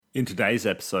In today's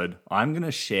episode, I'm going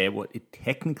to share what it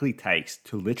technically takes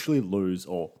to literally lose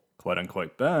or quote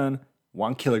unquote burn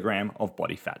 1 kilogram of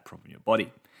body fat from your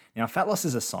body. Now, fat loss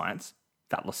is a science.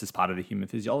 Fat loss is part of the human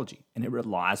physiology and it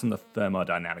relies on the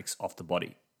thermodynamics of the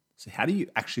body. So, how do you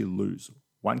actually lose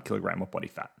 1 kilogram of body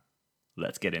fat?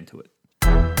 Let's get into it.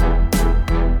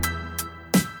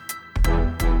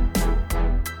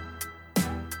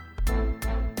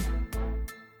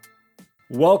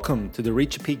 Welcome to the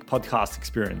Reach a Peak podcast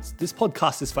experience. This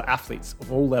podcast is for athletes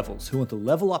of all levels who want to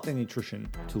level up their nutrition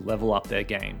to level up their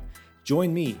game.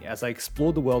 Join me as I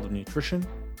explore the world of nutrition,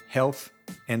 health,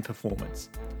 and performance.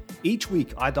 Each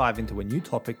week, I dive into a new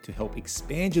topic to help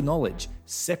expand your knowledge,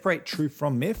 separate truth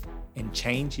from myth, and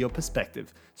change your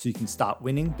perspective so you can start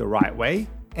winning the right way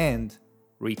and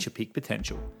reach your peak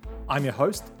potential. I'm your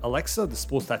host, Alexa, the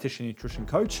sports dietitian nutrition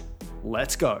coach.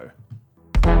 Let's go.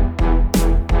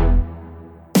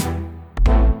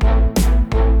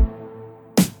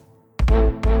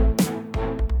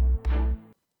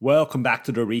 Welcome back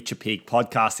to the Reach a Peak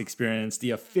podcast experience,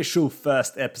 the official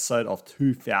first episode of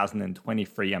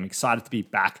 2023. I'm excited to be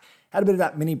back. Had a bit of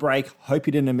that mini break. Hope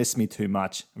you didn't miss me too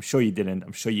much. I'm sure you didn't.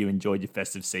 I'm sure you enjoyed your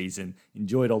festive season,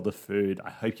 enjoyed all the food. I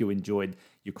hope you enjoyed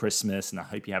your Christmas, and I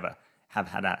hope you have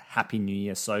had a happy new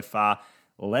year so far.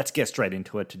 Let's get straight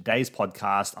into it. Today's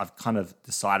podcast, I've kind of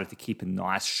decided to keep it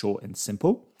nice, short, and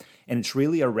simple. And it's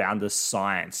really around the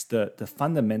science, the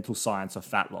fundamental science of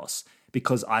fat loss.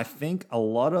 Because I think a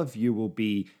lot of you will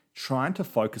be trying to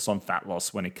focus on fat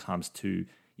loss when it comes to,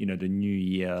 the new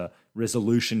year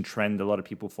resolution trend a lot of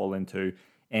people fall into.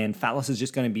 And fat loss is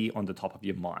just going to be on the top of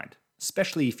your mind,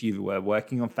 especially if you were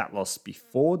working on fat loss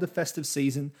before the festive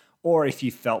season, or if you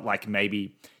felt like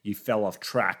maybe you fell off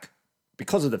track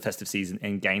because of the festive season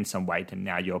and gained some weight and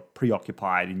now you're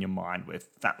preoccupied in your mind with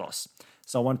fat loss.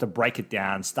 So I wanted to break it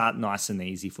down, start nice and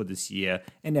easy for this year,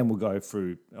 and then we'll go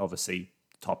through, obviously,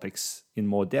 topics in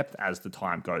more depth as the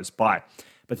time goes by.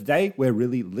 But today we're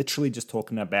really literally just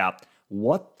talking about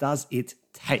what does it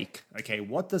take? Okay,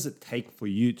 what does it take for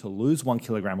you to lose 1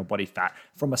 kilogram of body fat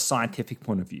from a scientific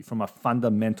point of view, from a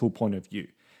fundamental point of view?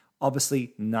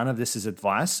 Obviously, none of this is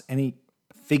advice. Any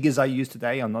figures I use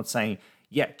today, I'm not saying,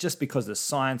 just because the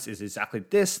science is exactly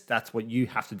this, that's what you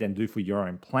have to then do for your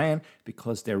own plan,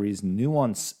 because there is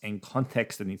nuance and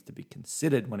context that needs to be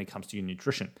considered when it comes to your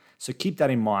nutrition. So keep that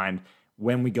in mind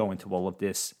when we go into all of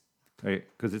this,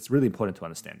 because it's really important to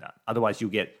understand that. Otherwise, you'll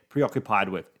get preoccupied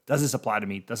with, does this apply to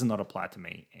me? Does it not apply to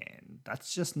me? And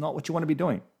that's just not what you want to be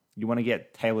doing. You want to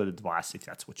get tailored advice if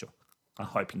that's what you're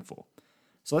hoping for.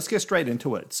 So let's get straight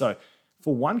into it. So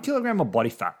for 1 kilogram of body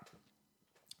fat,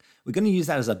 we're going to use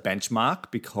that as a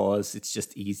benchmark because it's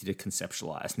just easy to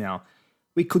conceptualize. Now,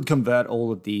 we could convert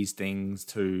all of these things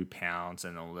to pounds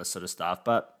and all this sort of stuff,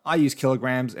 but I use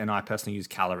kilograms and I personally use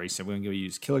calories. So we're going to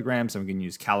use kilograms and we're going to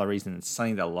use calories, and it's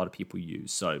something that a lot of people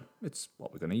use. So it's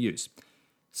what we're going to use.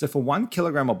 So for 1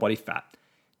 kilogram of body fat,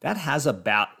 that has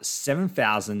about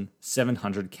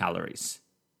 7,700 calories.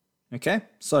 Okay,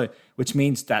 so which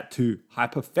means that to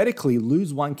hypothetically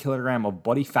lose 1 kilogram of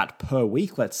body fat per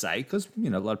week, let's say, because a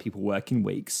lot of people work in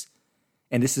weeks.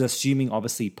 And this is assuming,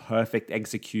 obviously, perfect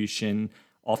execution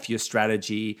of your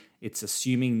strategy. It's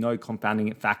assuming no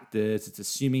compounding factors. It's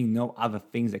assuming no other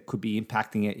things that could be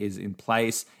impacting it is in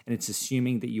place. And it's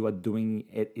assuming that you are doing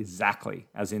it exactly,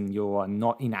 as in you're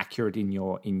not inaccurate in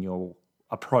your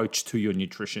approach to your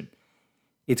nutrition.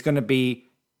 It's going to be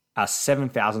a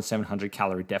 7,700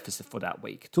 calorie deficit for that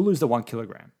week to lose the 1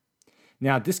 kilogram.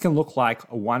 Now, this can look like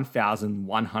a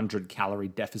 1,100 calorie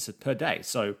deficit per day.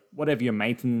 So whatever your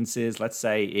maintenance is, let's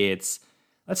say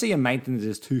your maintenance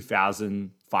is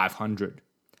 2,500.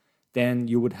 Then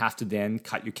you would have to then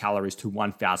cut your calories to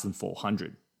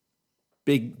 1,400.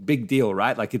 Big deal,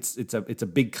 right? Like it's a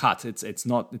big cut. It's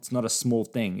not a small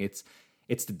thing.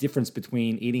 It's the difference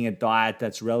between eating a diet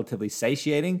that's relatively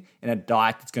satiating and a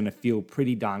diet that's going to feel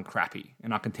pretty darn crappy.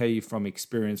 And I can tell you from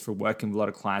experience for working with a lot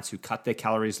of clients who cut their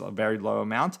calories a very low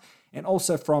amount, and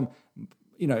also from,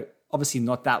 obviously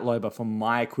not that low, but from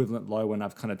my equivalent low when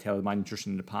I've kind of tailored my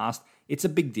nutrition in the past, it's a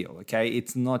big deal, okay?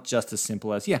 It's not just as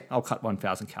simple as, I'll cut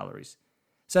 1,000 calories.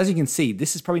 So as you can see,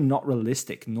 this is probably not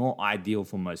realistic nor ideal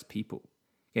for most people.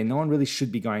 Okay, no one really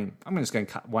should be going, I'm just going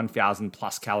to cut 1,000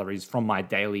 plus calories from my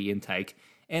daily intake,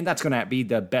 and that's going to be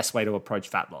the best way to approach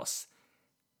fat loss.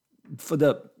 For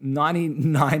the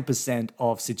 99%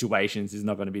 of situations, is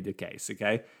not going to be the case,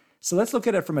 okay? So let's look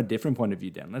at it from a different point of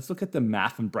view then. Let's look at the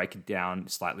math and break it down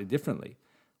slightly differently.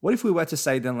 What if we were to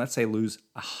say then, let's say lose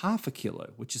a half a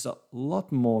kilo, which is a lot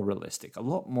more realistic, a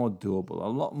lot more doable, a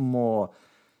lot more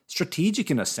strategic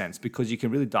in a sense because you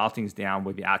can really dial things down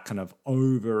without kind of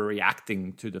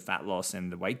overreacting to the fat loss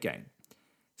and the weight gain.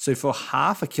 So for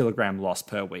half a kilogram loss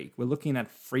per week, we're looking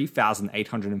at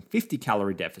 3,850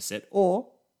 calorie deficit or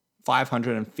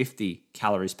 550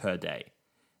 calories per day.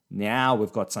 Now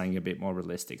we've got something a bit more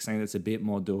realistic, something that's a bit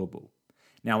more doable.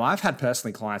 Now I've had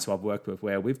personally clients who I've worked with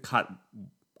where we've cut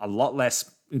a lot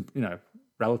less,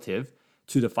 relative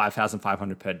to the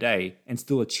 5,500 per day and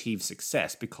still achieve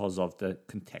success because of the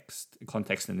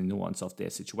context and the nuance of their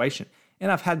situation. And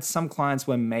I've had some clients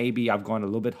where maybe I've gone a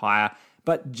little bit higher,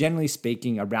 but generally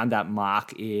speaking, around that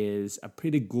mark is a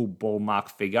pretty good ballpark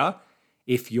figure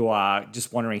if you are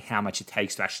just wondering how much it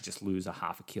takes to actually just lose a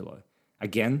half a kilo.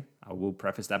 Again, I will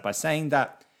preface that by saying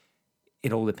that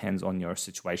it all depends on your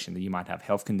situation, that you might have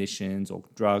health conditions or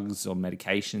drugs or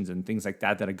medications and things like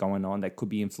that are going on that could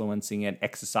be influencing it,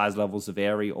 exercise levels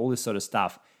vary, all this sort of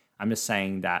stuff. I'm just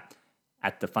saying that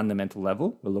at the fundamental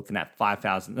level, we're looking at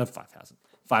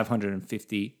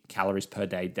 550 calories per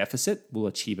day deficit will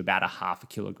achieve about a half a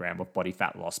kilogram of body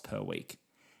fat loss per week.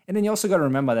 And then you also got to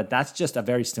remember that that's just a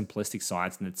very simplistic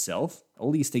science in itself. All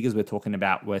these figures we're talking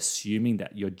about, we're assuming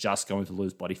that you're just going to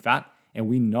lose body fat. And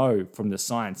we know from the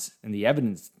science and the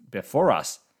evidence before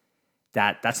us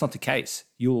that that's not the case.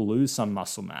 You'll lose some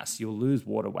muscle mass, you'll lose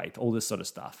water weight, all this sort of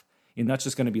stuff. You're not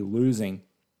just going to be losing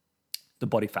the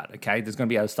body fat, okay? There's going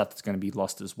to be other stuff that's going to be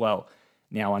lost as well.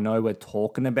 Now, I know we're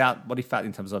talking about body fat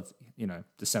in terms of,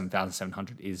 the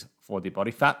 7,700 is for the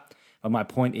body fat. But my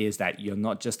point is that you're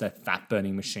not just a fat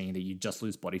burning machine that you just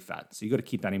lose body fat. So you got to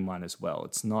keep that in mind as well.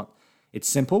 It's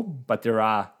simple, but there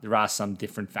are some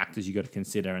different factors you got to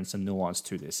consider and some nuance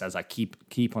to this, as I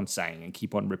keep on saying and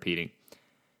keep on repeating.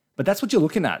 But that's what you're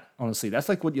looking at, honestly. That's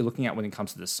like what you're looking at when it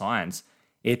comes to the science.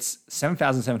 It's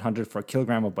 7,700 for a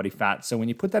kilogram of body fat. So when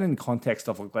you put that in context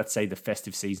of, let's say, the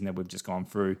festive season that we've just gone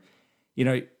through,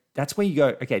 that's where you go,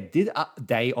 okay, did a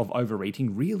day of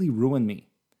overeating really ruin me?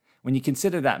 When you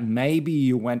consider that maybe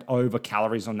you went over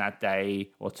calories on that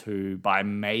day or two by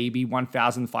maybe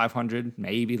 1,500,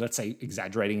 maybe let's say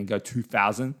exaggerating and go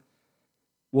 2,000.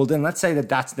 Well, then let's say that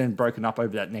that's then broken up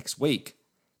over that next week.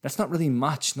 That's not really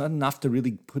much, not enough to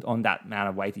really put on that amount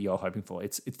of weight that you're hoping for.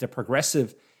 It's the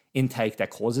progressive intake that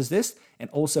causes this.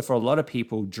 And also for a lot of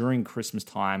people during Christmas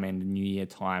time and the New Year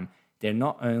time, they're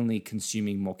not only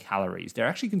consuming more calories, they're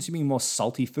actually consuming more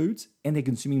salty foods and they're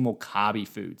consuming more carby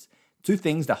foods. Two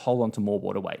things that hold on to more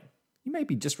water weight. You may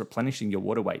be just replenishing your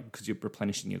water weight because you're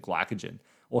replenishing your glycogen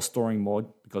or storing more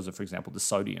because of, for example, the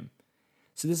sodium.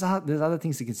 So there's other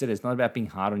things to consider. It's not about being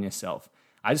hard on yourself.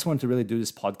 I just wanted to really do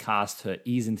this podcast to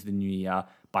ease into the new year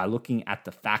by looking at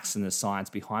the facts and the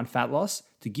science behind fat loss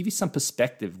to give you some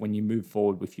perspective when you move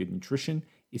forward with your nutrition,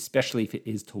 especially if it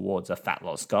is towards a fat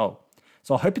loss goal.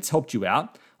 So I hope it's helped you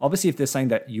out. Obviously, if there's something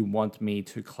that you want me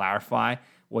to clarify,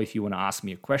 or if you want to ask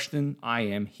me a question, I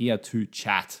am here to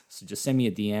chat. So just send me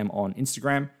a DM on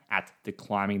Instagram at The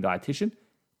Climbing Dietitian.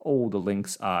 All the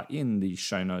links are in the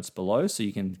show notes below, so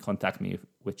you can contact me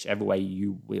whichever way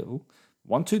you will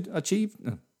want to achieve,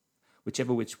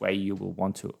 whichever which way you will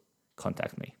want to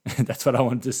contact me. That's what I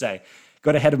wanted to say.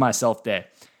 Got ahead of myself there.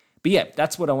 But yeah,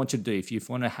 that's what I want you to do. If you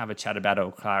want to have a chat about it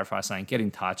or clarify something, get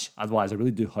in touch. Otherwise, I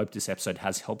really do hope this episode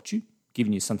has helped you,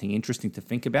 given you something interesting to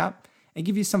think about, and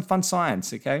give you some fun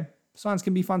science, okay? Science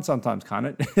can be fun sometimes, can't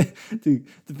it? to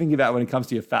think about when it comes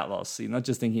to your fat loss. So you're not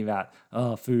just thinking about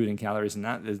food and calories and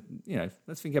that.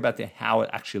 Let's think about how it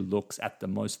actually looks at the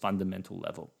most fundamental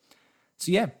level.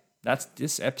 So yeah, that's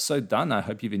this episode done. I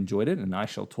hope you've enjoyed it, and I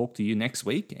shall talk to you next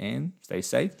week. And stay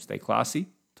safe, stay classy.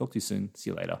 Talk to you soon. See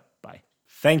you later. Bye.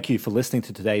 Thank you for listening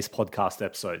to today's podcast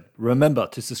episode. Remember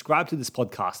to subscribe to this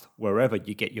podcast wherever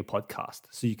you get your podcast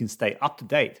so you can stay up to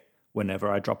date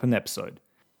whenever I drop an episode.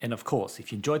 And of course,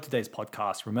 if you enjoyed today's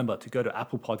podcast, remember to go to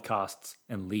Apple Podcasts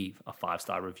and leave a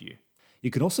 5-star review. You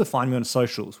can also find me on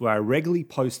socials where I regularly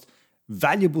post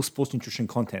valuable sports nutrition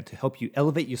content to help you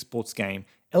elevate your sports game,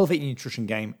 elevate your nutrition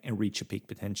game, and reach your peak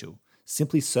potential.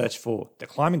 Simply search for The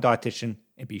Climbing Dietitian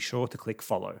and be sure to click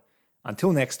follow.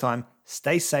 Until next time,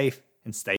 stay safe and stay